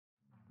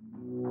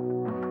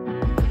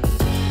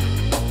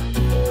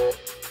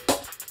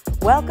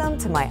Welcome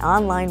to my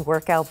online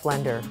workout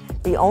blender,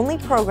 the only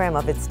program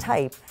of its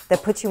type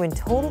that puts you in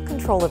total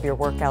control of your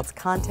workout's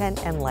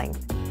content and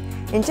length.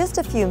 In just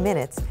a few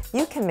minutes,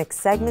 you can mix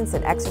segments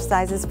and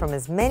exercises from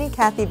as many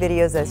Cathe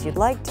videos as you'd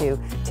like to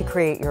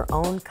create your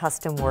own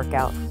custom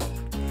workout.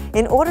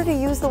 In order to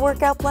use the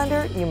workout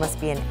blender, you must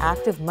be an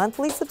active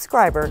monthly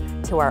subscriber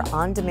to our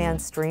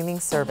on-demand streaming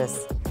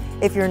service.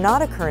 If you're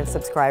not a current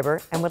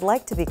subscriber and would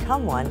like to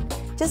become one,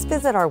 just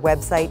visit our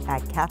website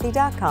at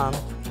cathe.com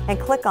and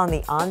click on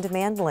the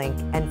on-demand link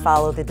and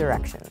follow the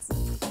directions.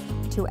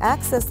 To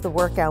access the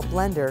workout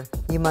blender,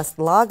 you must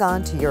log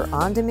on to your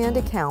on-demand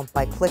account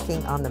by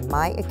clicking on the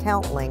My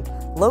Account link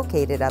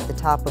located at the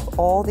top of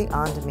all the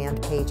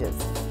on-demand pages.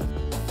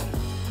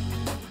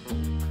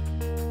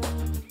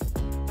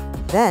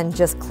 Then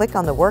just click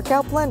on the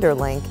workout blender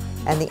link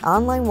and the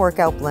online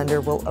workout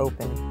blender will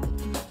open.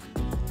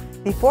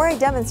 Before I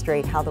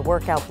demonstrate how the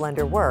workout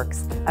blender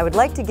works, I would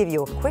like to give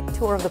you a quick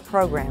tour of the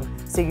program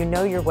so you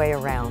know your way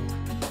around.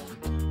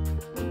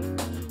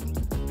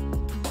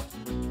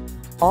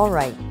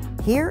 Alright,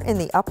 here in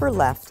the upper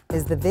left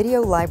is the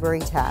Video Library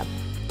tab.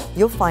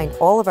 You'll find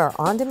all of our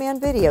on-demand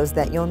videos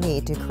that you'll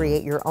need to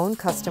create your own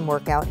custom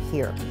workout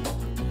here.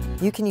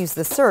 You can use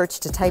the search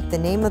to type the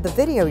name of the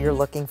video you're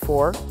looking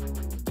for,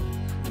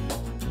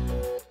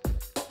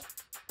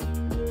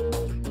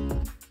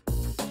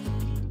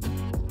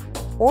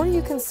 or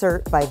you can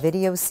search by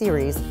video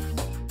series,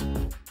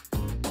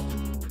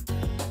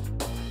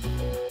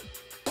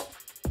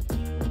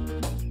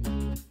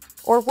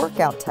 or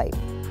workout type.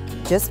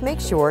 Just make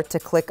sure to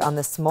click on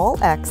the small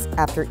X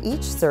after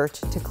each search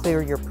to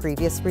clear your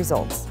previous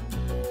results.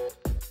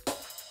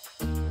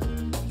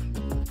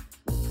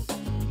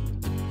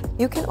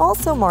 You can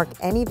also mark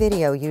any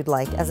video you'd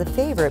like as a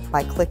favorite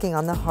by clicking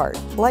on the heart,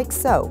 like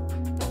so.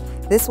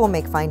 This will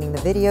make finding the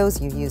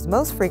videos you use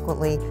most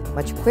frequently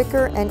much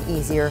quicker and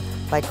easier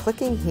by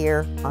clicking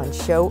here on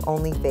Show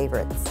Only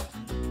Favorites.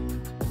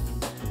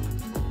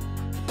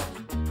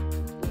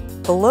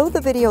 Below the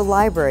video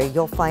library,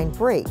 you'll find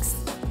breaks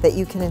that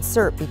you can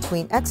insert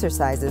between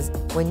exercises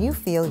when you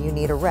feel you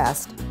need a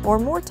rest or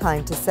more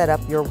time to set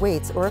up your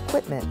weights or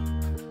equipment.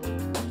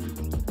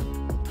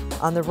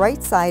 On the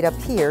right side up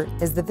here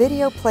is the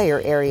video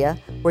player area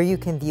where you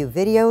can view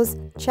videos,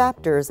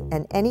 chapters,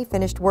 and any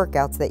finished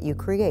workouts that you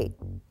create.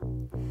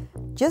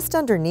 Just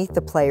underneath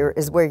the player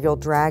is where you'll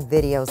drag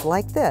videos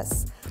like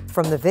this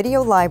from the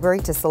video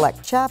library to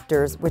select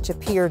chapters which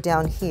appear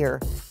down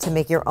here to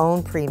make your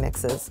own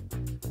premixes.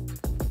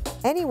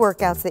 Any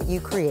workouts that you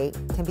create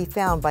can be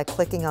found by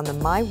clicking on the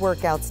My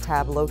Workouts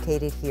tab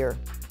located here.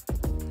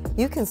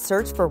 You can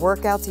search for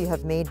workouts you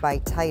have made by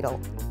title.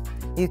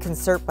 You can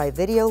search by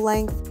video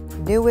length,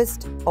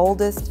 newest,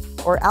 oldest,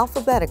 or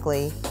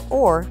alphabetically,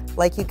 or,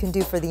 like you can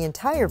do for the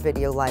entire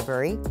video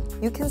library,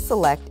 you can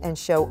select and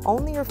show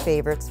only your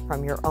favorites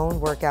from your own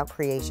workout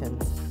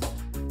creations.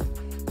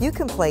 You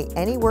can play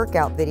any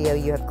workout video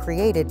you have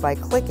created by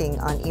clicking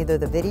on either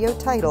the video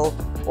title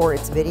or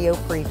its video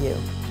preview.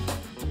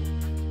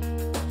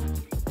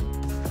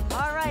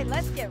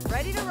 Let's get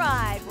ready to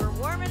ride. We're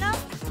warming up.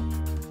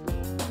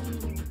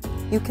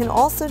 You can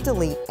also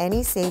delete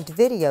any saved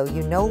video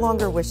you no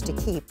longer wish to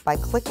keep by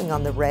clicking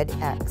on the red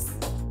X.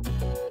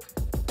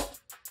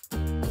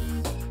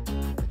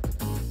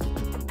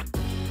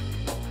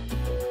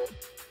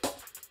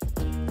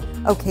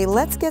 Okay,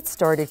 let's get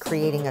started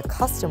creating a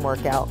custom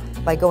workout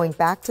by going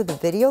back to the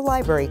Video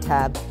Library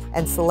tab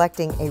and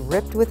selecting a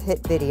Ripped with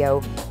HIIT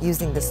video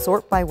using the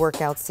Sort by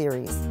Workout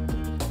series.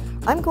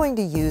 I'm going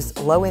to use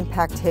Low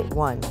Impact HIIT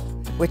 1,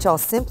 which I'll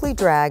simply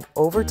drag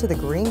over to the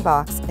green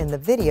box in the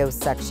Videos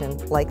section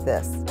like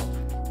this.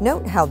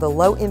 Note how the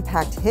Low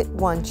Impact HIIT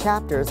 1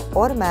 chapters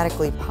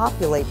automatically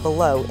populate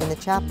below in the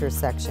Chapters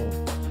section.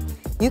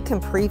 You can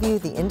preview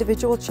the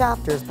individual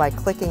chapters by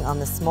clicking on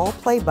the small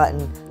play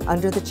button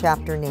under the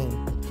chapter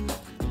name.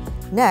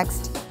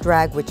 Next,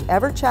 drag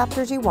whichever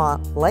chapters you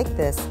want, like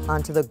this,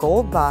 onto the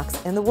gold box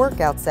in the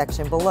Workout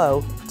section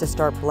below to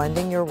start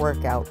blending your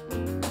workout.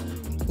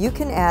 You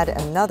can add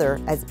another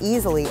as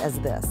easily as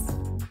this.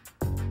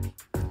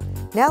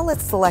 Now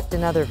let's select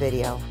another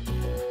video.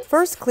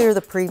 First, clear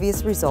the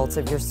previous results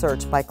of your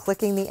search by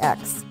clicking the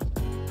X.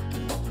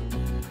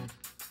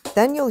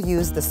 Then you'll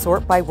use the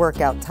Sort by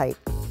Workout type.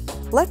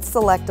 Let's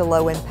select a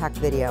low-impact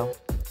video.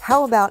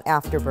 How about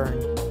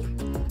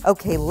Afterburn?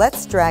 Okay,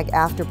 let's drag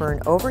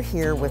Afterburn over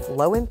here with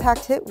Low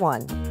Impact HIIT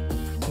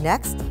 1.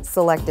 Next,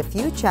 select a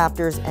few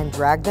chapters and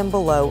drag them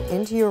below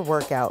into your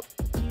workout.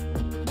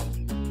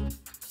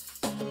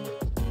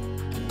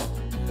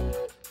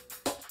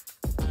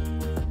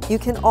 You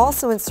can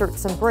also insert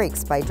some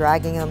breaks by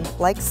dragging them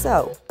like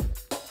so.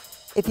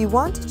 If you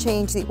want to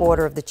change the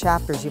order of the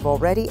chapters you've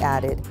already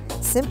added,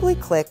 simply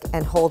click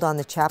and hold on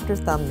the chapter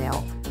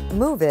thumbnail,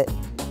 move it,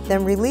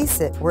 then release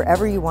it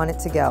wherever you want it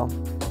to go.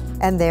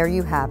 And there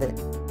you have it.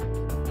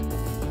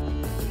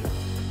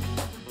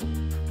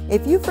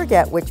 If you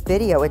forget which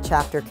video a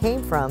chapter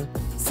came from,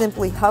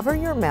 simply hover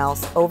your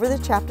mouse over the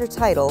chapter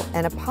title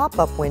and a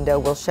pop-up window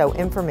will show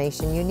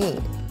information you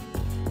need.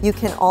 You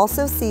can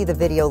also see the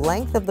video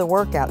length of the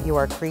workout you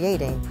are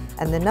creating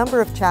and the number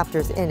of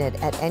chapters in it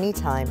at any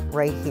time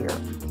right here.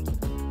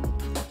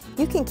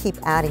 You can keep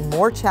adding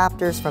more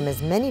chapters from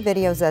as many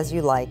videos as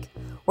you like,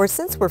 or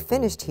since we're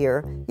finished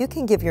here, you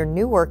can give your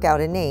new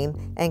workout a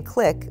name and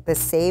click the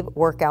Save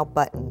Workout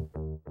button.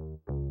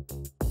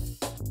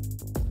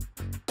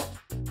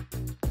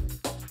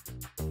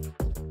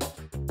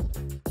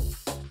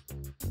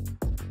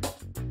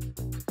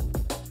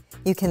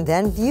 You can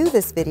then view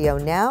this video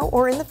now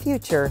or in the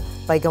future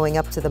by going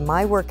up to the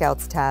My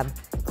Workouts tab,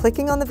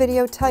 clicking on the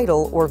video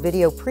title or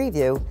video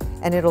preview,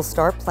 and it'll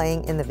start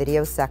playing in the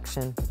video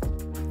section.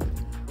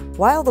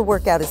 While the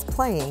workout is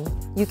playing,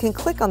 you can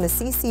click on the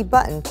CC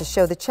button to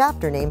show the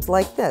chapter names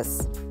like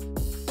this.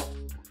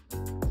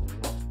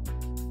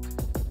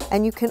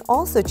 And you can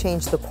also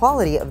change the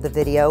quality of the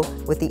video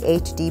with the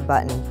HD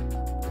button.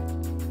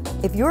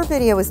 If your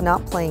video is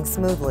not playing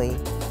smoothly,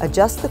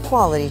 adjust the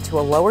quality to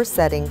a lower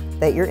setting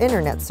that your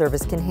internet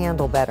service can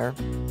handle better.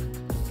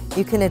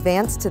 You can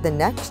advance to the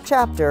next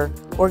chapter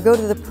or go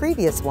to the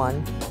previous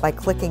one by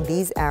clicking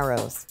these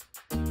arrows.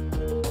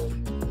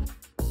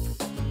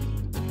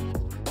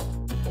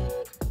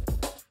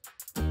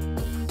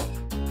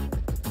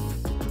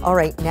 All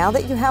right, now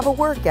that you have a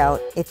workout,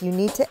 if you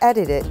need to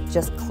edit it,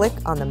 just click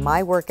on the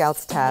My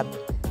Workouts tab,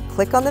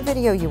 click on the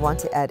video you want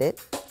to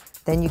edit,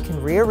 then you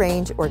can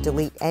rearrange or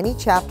delete any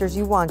chapters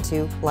you want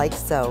to, like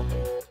so.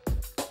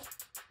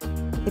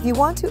 If you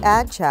want to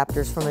add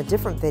chapters from a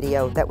different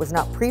video that was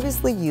not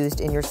previously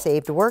used in your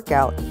saved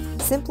workout,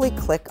 simply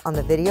click on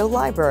the video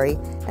library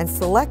and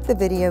select the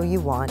video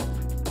you want.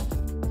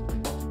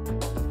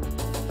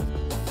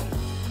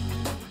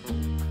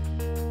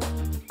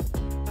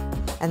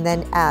 And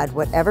then add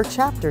whatever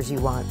chapters you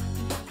want.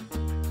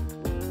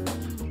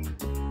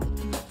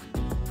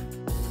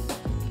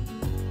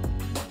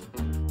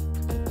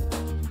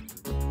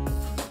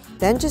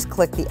 Then just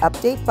click the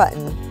Update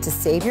button to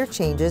save your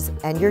changes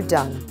and you're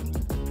done.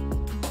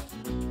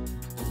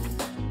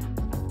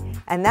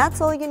 And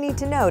that's all you need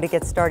to know to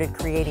get started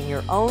creating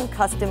your own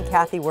custom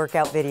Cathe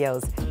workout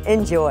videos.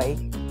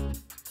 Enjoy!